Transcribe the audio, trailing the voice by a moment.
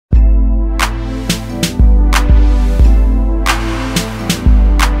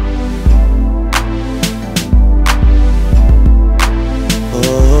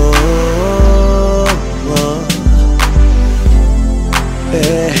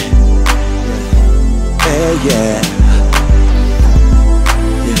yeah.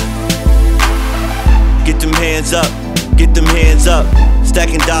 Get them hands up, get them hands up.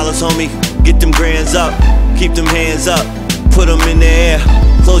 Stacking dollars, homie, get them grands up. Keep them hands up, put them in the air.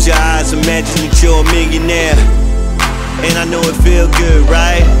 Close your eyes, imagine that you're a millionaire. And I know it feel good,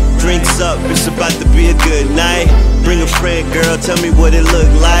 right? Drinks up, it's about to be a good night. Bring a friend, girl, tell me what it look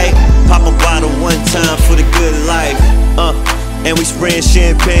like. Pop a bottle one time for the good life. And we spraying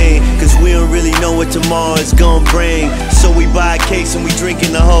champagne, cause we don't really know what tomorrow is gonna bring. So we buy a case and we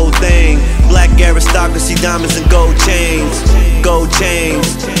drinking the whole thing. Black aristocracy, diamonds and gold chains. Gold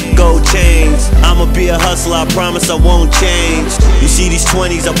chains, gold chains. I'ma be a hustler, I promise I won't change. You see these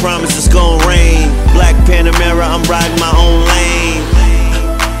 20s, I promise it's gonna rain. Black Panamera, I'm riding my own lane.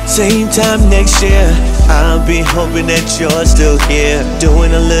 Same time next year, I'll be hoping that you're still here,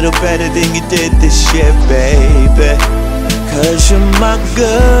 doing a little better than you did this year, baby. Cause you're my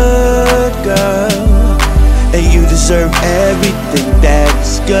good girl, and you deserve everything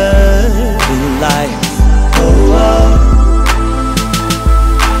that's good in life.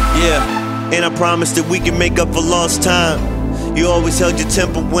 Yeah, and I promise that we can make up for lost time. You always held your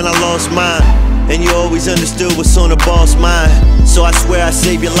temper when I lost mine, and you always understood what's on the boss mind. So I swear I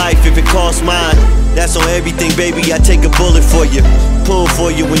save your life if it costs mine. That's on everything, baby, I take a bullet for you. Pull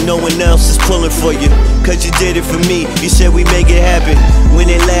for you when no one else is pulling for you. Cause you did it for me, you said we make it happen. When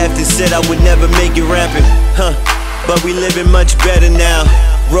they laughed and said I would never make it rapping. But we living much better now.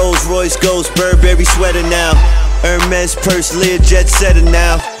 Rolls Royce Ghost, Burberry sweater now. Hermes purse, lid, jet setter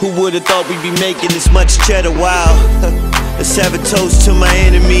now. Who would've thought we'd be making this much cheddar, wow. Let's have a toast to my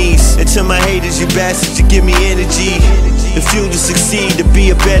enemies, and to my haters, you bastards, you give me energy. The fuel to succeed, to be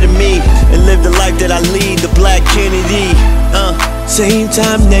a better me, and live the life that I lead, the Black Kennedy. Same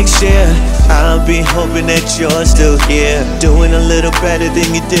time next year, I'll be hoping that you're still here, doing a little better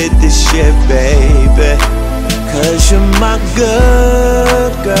than you did this year, baby. Cause you're my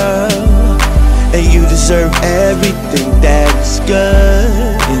good girl, and you deserve everything that's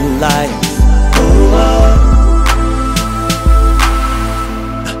good in life.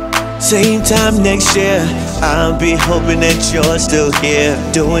 Same time next year, I'll be hoping that you're still here,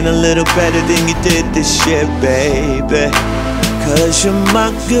 doing a little better than you did this year, baby. Cause you're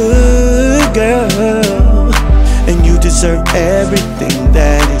my good girl, and you deserve everything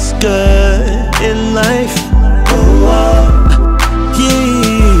that is good in life.